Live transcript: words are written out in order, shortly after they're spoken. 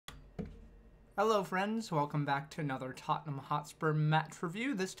Hello friends, welcome back to another Tottenham Hotspur match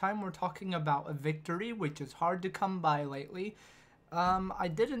review. This time we're talking about a victory, which is hard to come by lately. I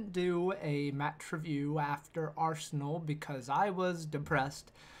didn't do a match review after Arsenal because I was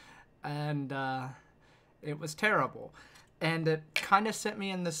depressed and it was terrible. And it kind of sent me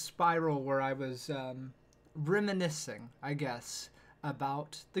in this spiral where I was reminiscing, I guess,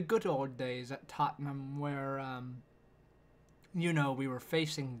 about the good old days at Tottenham where we were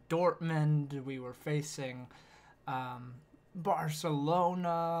facing Dortmund, we were facing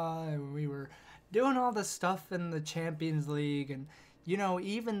Barcelona, we were doing all the stuff in the Champions League, and,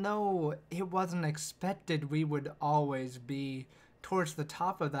 even though it wasn't expected we would always be towards the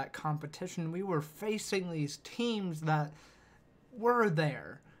top of that competition, we were facing these teams that were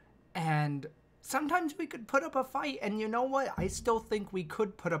there, and sometimes we could put up a fight, and you know what? I still think we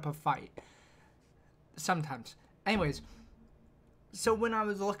could put up a fight. Sometimes. Anyways, so when I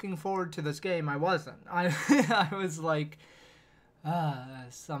was looking forward to this game, I wasn't. I was like,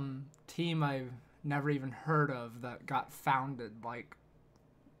 some team I've never even heard of that got founded like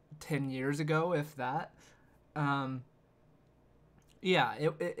 10 years ago, if that.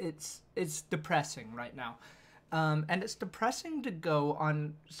 It's depressing right now. And it's depressing to go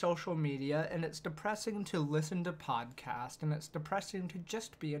on social media, and it's depressing to listen to podcasts, and it's depressing to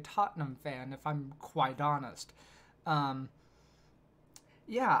just be a Tottenham fan, if I'm quite honest.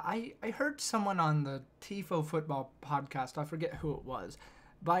 I heard someone on the Tifo Football podcast, I forget who it was,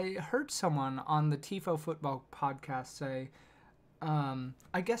 but I heard someone on the Tifo Football podcast say,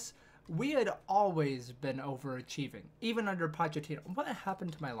 I guess we had always been overachieving, even under Pochettino. What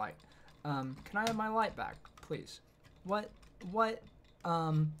happened to my light? Can I have my light back, please? But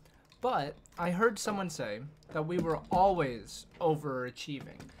I heard someone say that we were always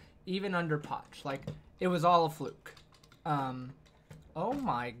overachieving, even under Poch. Like, it was all a fluke. Oh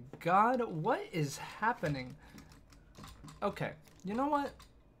my god, what is happening? Okay, you know what?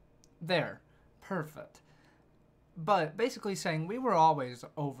 There. Perfect. But basically saying we were always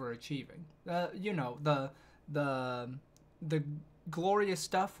overachieving. The glorious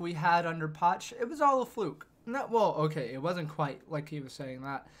stuff we had under Poch, it was all a fluke. It wasn't quite like he was saying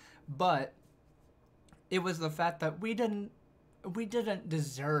that, but it was the fact that we didn't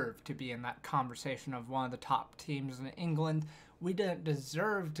deserve to be in that conversation of one of the top teams in England. We didn't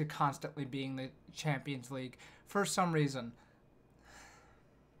deserve to constantly be in the Champions League for some reason.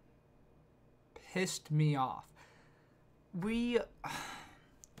 Pissed me off. We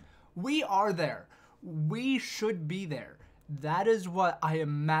are there. We should be there. That is what I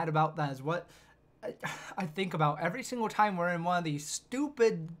am mad about. That is what I think about every single time we're in one of these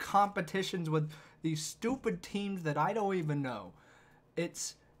stupid competitions with these stupid teams that I don't even know.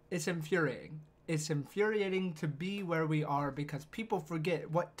 It's infuriating. It's infuriating to be where we are because people forget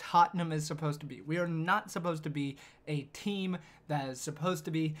what Tottenham is supposed to be. We are not supposed to be a team that is supposed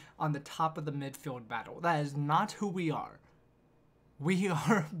to be on the top of the midfield battle. That is not who we are. We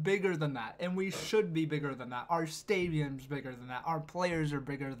are bigger than that, and we should be bigger than that. Our stadium's bigger than that. Our players are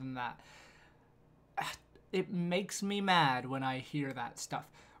bigger than that. It makes me mad when I hear that stuff.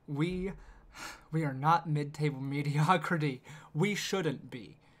 We are not mid-table mediocrity. We shouldn't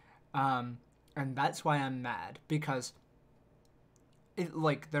be. And that's why I'm mad, because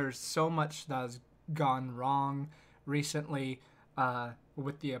there's so much that has gone wrong recently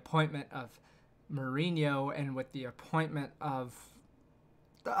with the appointment of Mourinho and with the appointment of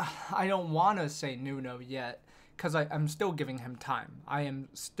I don't want to say Nuno yet, because I'm still giving him time. I am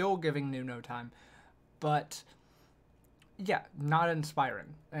still giving Nuno time, but yeah, not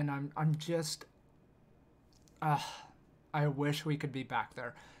inspiring. And I'm just I wish we could be back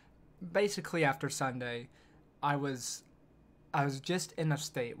there. Basically, after Sunday, I was just in a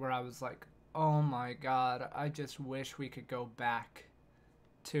state where I was like, oh my god, I just wish we could go back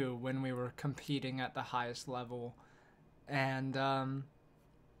to when we were competing at the highest level, and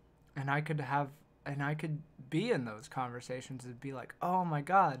I could be in those conversations and be like, oh my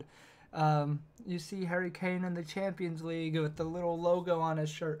god, you see Harry Kane in the Champions League with the little logo on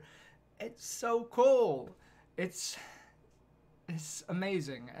his shirt. It's so cool. It's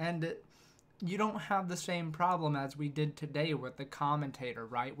amazing, and you don't have the same problem as we did today with the commentator,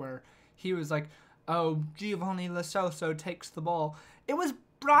 right? Where he was like, oh, Giovanni Lo Celso takes the ball. It was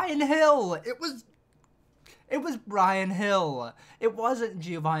Brian Hill! It was Brian Hill. It wasn't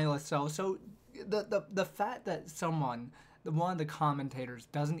Giovanni Lo Celso. The fact that one of the commentators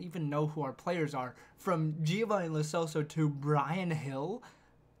doesn't even know who our players are, from Giovanni Lo Celso to Brian Hill,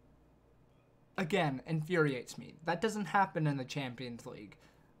 again, infuriates me. That doesn't happen in the Champions League.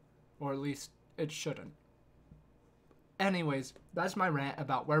 Or at least it shouldn't. Anyways, that's my rant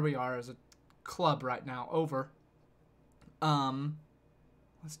about where we are as a club right now. Over.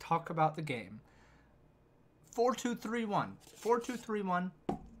 Let's talk about the game. 4-2-3-1. 4-2-3-1.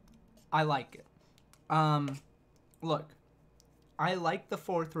 I like it. Look, I like the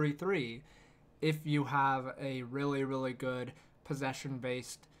 4-3-3 if you have a really, really good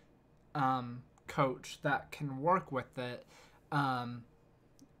possession-based coach that can work with it, a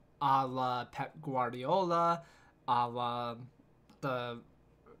la Pep Guardiola, a la the,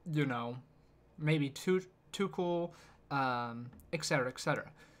 maybe Tuchel, etc.,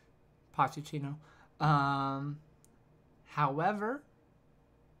 etc. Pochettino. However,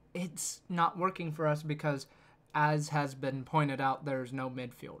 it's not working for us because, as has been pointed out, there's no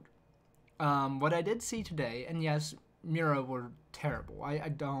midfield. What I did see today, and yes, Mura were terrible. I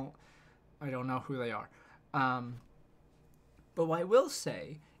don't know who they are. But what I will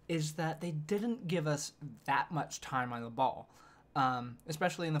say is that they didn't give us that much time on the ball,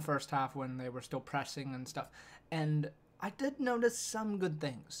 especially in the first half when they were still pressing and stuff. And I did notice some good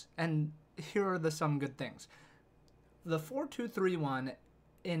things, and here are the some good things. The 4-2-3-1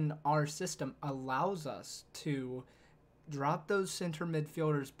 in our system allows us to drop those center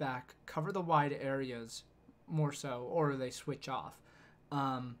midfielders back, cover the wide areas more so, or they switch off.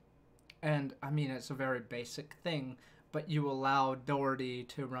 And, I mean, it's a very basic thing, but you allow Doherty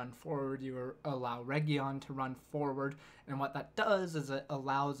to run forward, you allow Region to run forward, and what that does is it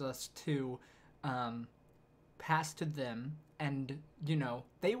allows us to pass to them, and,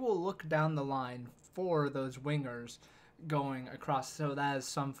 they will look down the line for those wingers going across. So that is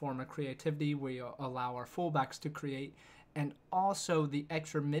some form of creativity. We allow our fullbacks to create, and also the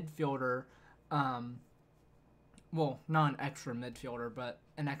extra midfielder, well, not an extra midfielder, but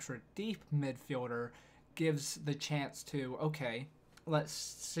an extra deep midfielder gives the chance to, okay, let's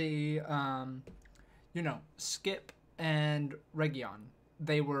see, Skip and Region.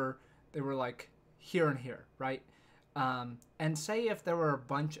 They were like here and here, right? And say if there were a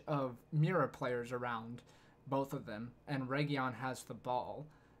bunch of Mura players around, both of them, and Region has the ball,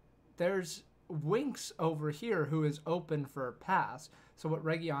 there's Winks over here who is open for a pass. So what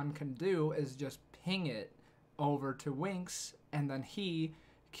Region can do is just ping it over to Winks, and then he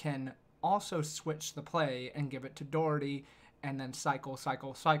can also switch the play and give it to Doherty, and then cycle.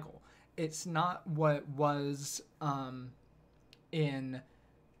 It's not what was in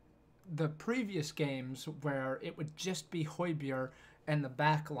the previous games where it would just be Højbjerg and the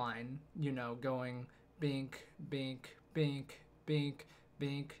back line, going bink, bink, bink, bink,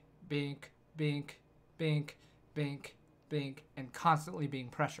 bink, bink, bink, bink, bink, bink, and constantly being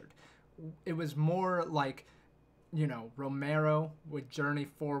pressured. It was more like, Romero would journey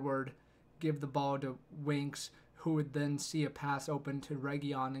forward, give the ball to Winks, who would then see a pass open to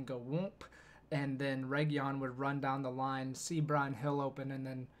Region and go whoop, and then Region would run down the line, see Brian Hill open, and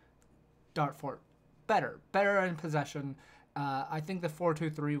then dart for it. Better in possession. I think the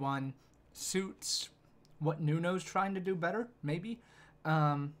 4-2-3-1 suits what Nuno's trying to do better, maybe.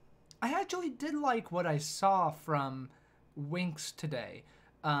 I actually did like what I saw from Winks today.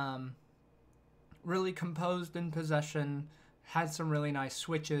 Really composed in possession, had some really nice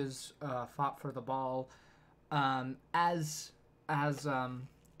switches, fought for the ball. As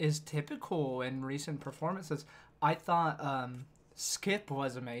is typical in recent performances, I thought Skip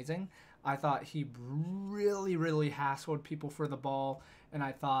was amazing. I thought he really, really hassled people for the ball, and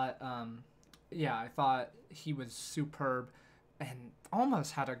I thought, I thought he was superb and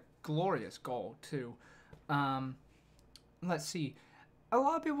almost had a glorious goal, too. Let's see. A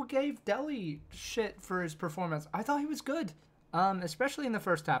lot of people gave Dele shit for his performance. I thought he was good, especially in the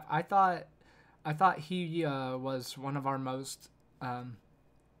first half. I thought he was one of our most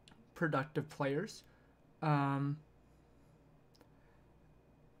productive players.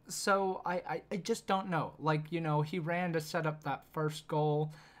 So I just don't know. Like, he ran to set up that first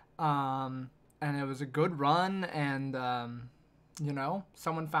goal, and it was a good run, and,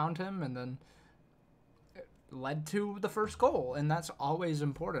 someone found him, and then it led to the first goal, and that's always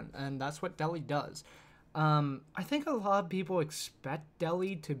important, and that's what Dele does. I think a lot of people expect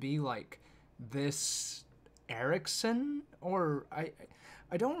Dele to be, like, this Eriksen, or I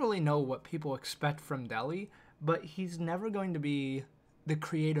don't really know what people expect from Dele, but he's never going to be the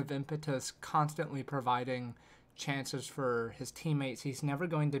creative impetus constantly providing chances for his teammates. He's never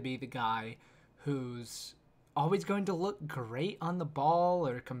going to be the guy who's always going to look great on the ball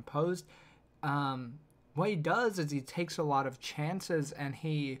or composed. What he does is he takes a lot of chances, and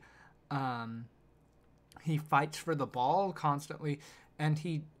he fights for the ball constantly, and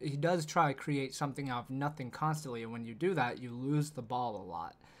he does try to create something out of nothing constantly, and when you do that, you lose the ball a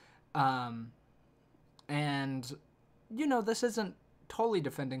lot. And, this isn't totally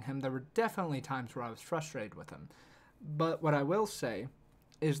defending him. There were definitely times where I was frustrated with him. But what I will say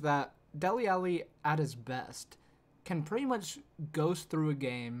is that Dele Alli, at his best, can pretty much goes through a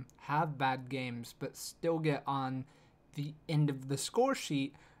game, have bad games, but still get on the end of the score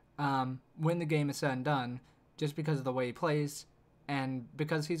sheet when the game is said and done, just because of the way he plays and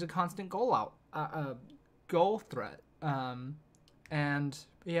because he's a constant goal threat. And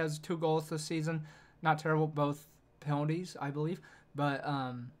he has 2 goals this season. Not terrible, both penalties, I believe. But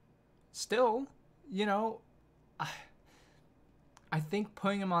still, you know, I think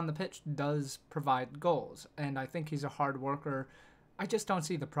putting him on the pitch does provide goals. And I think he's a hard worker. I just don't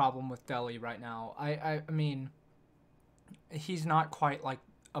see the problem with Dele right now. I mean, he's not quite like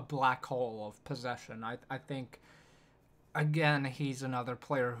a black hole of possession. I think, again, he's another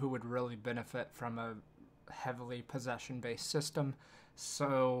player who would really benefit from a heavily possession-based system.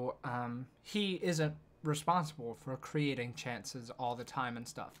 So he isn't responsible for creating chances all the time and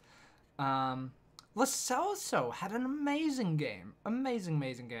stuff. Lo Celso had an amazing game.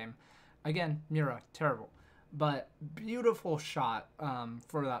 Amazing game. Again, Mura, terrible. But beautiful shot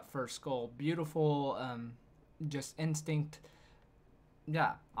for that first goal. Beautiful just instinct.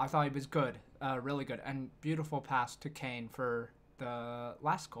 Yeah, I thought he was good. Really good. And beautiful pass to KANE for the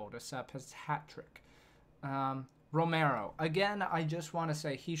last goal to set up his hat trick. Romero. Again, I just want to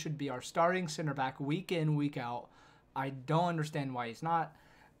say he should be our starting center back week in, week out. I don't understand why he's not.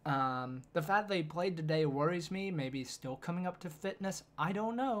 The fact that he played today worries me. Maybe he's still coming up to fitness. I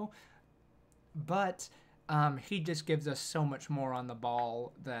don't know. But he just gives us so much more on the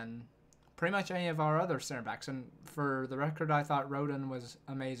ball than pretty much any of our other center backs. And for the record, I thought Rodon was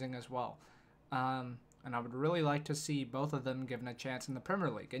amazing as well. And I would really like to see both of them given a chance in the Premier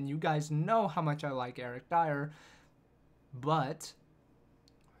League. And you guys know how much I like Eric Dyer, but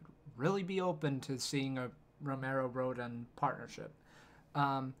I'd really be open to seeing a Romero-Rodon partnership.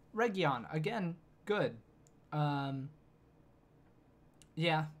 Region, again, good.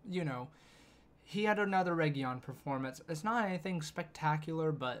 Yeah, you know, he had another Region performance. It's not anything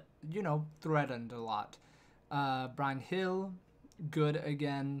spectacular, but, you know, threatened a lot. Brian Hill, good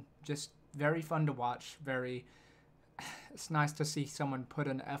again, just very fun to watch. It's nice to see someone put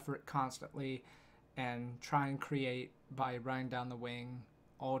an effort constantly and try and create by running down the wing,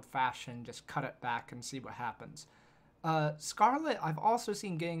 old-fashioned, just cut it back and see what happens. Scarlett, I've also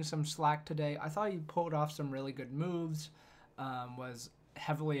seen getting some slack today. I thought he pulled off some really good moves, was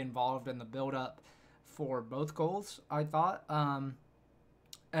heavily involved in the build-up for both goals, I thought,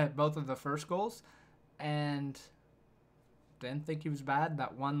 at both of the first goals, and didn't think he was bad.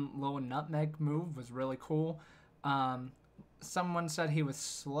 That one little nutmeg move was really cool. Someone said he was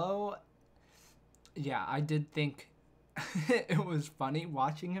slow. Yeah, I did think it was funny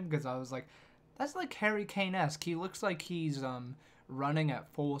watching him because I was like, that's like Harry Kane-esque. He looks like he's running at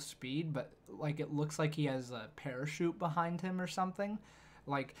full speed, but like it looks like he has a parachute behind him or something.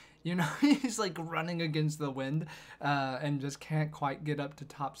 Like, you know, he's like running against the wind and just can't quite get up to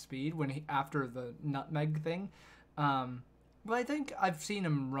top speed after the nutmeg thing. But I think I've seen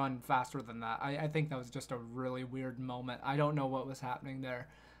him run faster than that. I think that was just a really weird moment. I don't know what was happening there.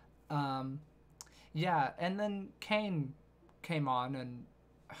 Yeah, and then KANE came on and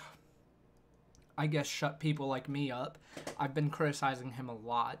I guess shut people like me up. I've been criticizing him a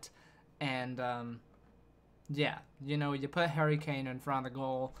lot. And, yeah, you know, you put Harry Kane in front of the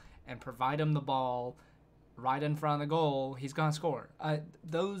goal and provide him the ball right in front of the goal, he's going to score.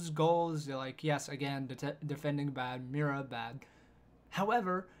 Those goals, like, yes, again, defending bad, Mura bad.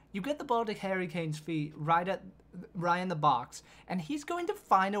 However, you get the ball to Harry Kane's feet right in the box, and he's going to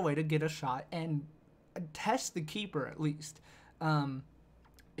find a way to get a shot and test the keeper at least.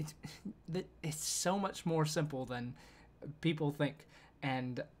 It's so much more simple than people think.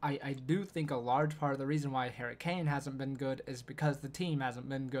 And I do think a large part of the reason why Harry Kane hasn't been good is because the team hasn't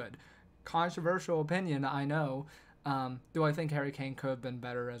been good. Controversial opinion, I know. Do I think Harry Kane could have been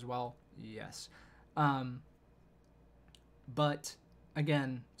better as well? Yes. But,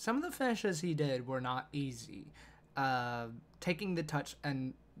 again, some of the finishes he did were not easy. Taking the touch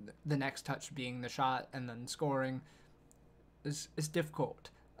and the next touch being the shot and then scoring is difficult.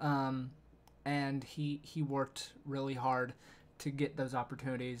 And he worked really hard to get those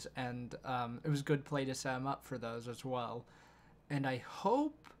opportunities, and it was good play to set him up for those as well. And I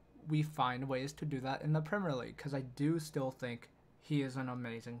hope we find ways to do that in the Premier League, because I do still think he is an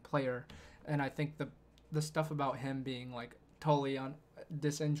amazing player. And I think the stuff about him being like totally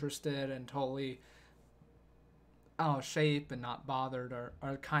disinterested and totally out of shape and not bothered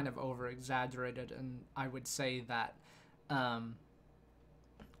are kind of over exaggerated. And I would say that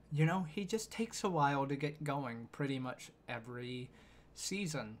you know, he just takes a while to get going pretty much every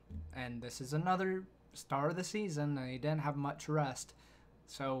season. And this is another start of the season, and he didn't have much rest.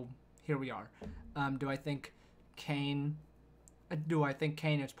 So here we are. Do I think KANE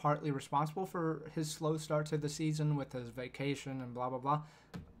is partly responsible for his slow start to the season with his vacation and blah, blah, blah?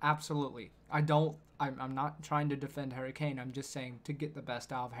 Absolutely. I'm not trying to defend Harry Kane. I'm just saying to get the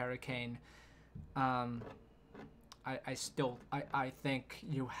best out of Harry Kane, I think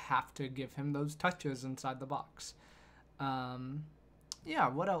you have to give him those touches inside the box. Yeah,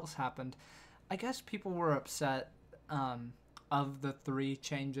 what else happened? I guess people were upset of the 3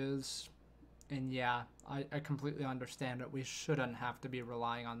 changes. And yeah, I completely understand it. We shouldn't have to be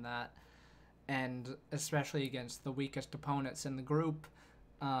relying on that. And especially against the weakest opponents in the group,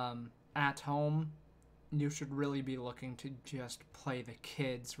 at home, you should really be looking to just play the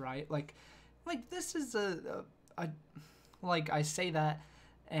kids, right? Like this is like I say that,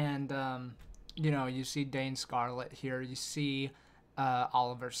 and you see Dane Scarlett here, you see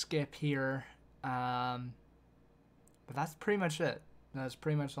Oliver Skip here, but that's pretty much it. That's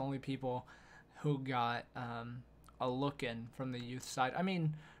pretty much the only people who got a look in from the youth side. I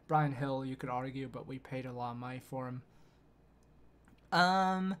mean, Brian Hill, you could argue, but we paid a lot of money for him.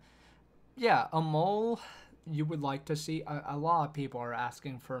 Yeah, a mole you would like to see. A lot of people are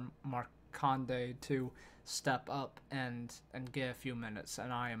asking for Marconde to step up and get a few minutes,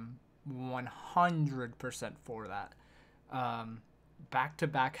 and I am 100% for that.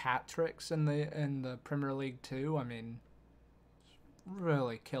 Back-to-back hat tricks in the Premier League too. I mean,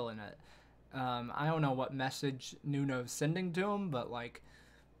 really killing it. I don't know what message Nuno's sending to him, but like,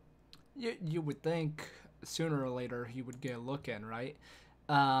 you would think sooner or later he would get a look in, right?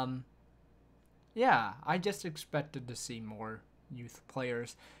 Yeah, I just expected to see more youth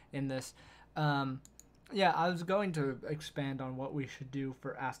players in this. Yeah, I was going to expand on what we should do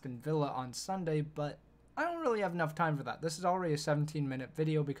for Aston Villa on Sunday, but I don't really have enough time for that. This is already a 17-minute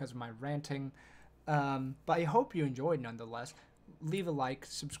video because of my ranting, but I hope you enjoyed nonetheless. Leave a like,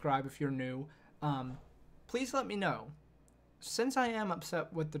 subscribe if you're new. Please let me know. Since I am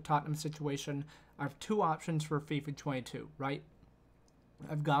upset with the Tottenham situation, I have 2 options for FIFA 22, right?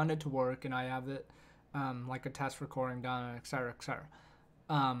 I've gotten it to work, and I have it, like a test recording done, etc., etc.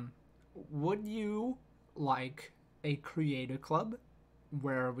 Would you like a creative club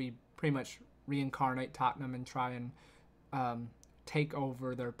where we pretty much reincarnate Tottenham and try and take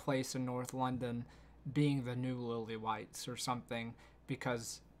over their place in North London, being the new Lily Whites or something,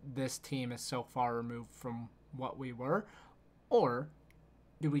 because this team is so far removed from what we were? Or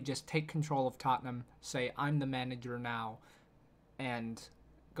do we just take control of Tottenham, say, I'm the manager now, and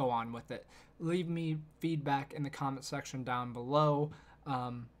go on with it? Leave me feedback in the comment section down below.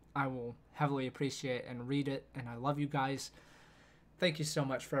 I will heavily appreciate and read it, and I love you guys. Thank you so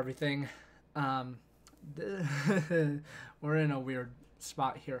much for everything. We're in a weird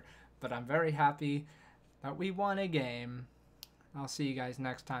spot here, but I'm very happy that we won a game. I'll see you guys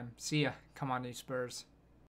next time. See ya. Come on, you Spurs.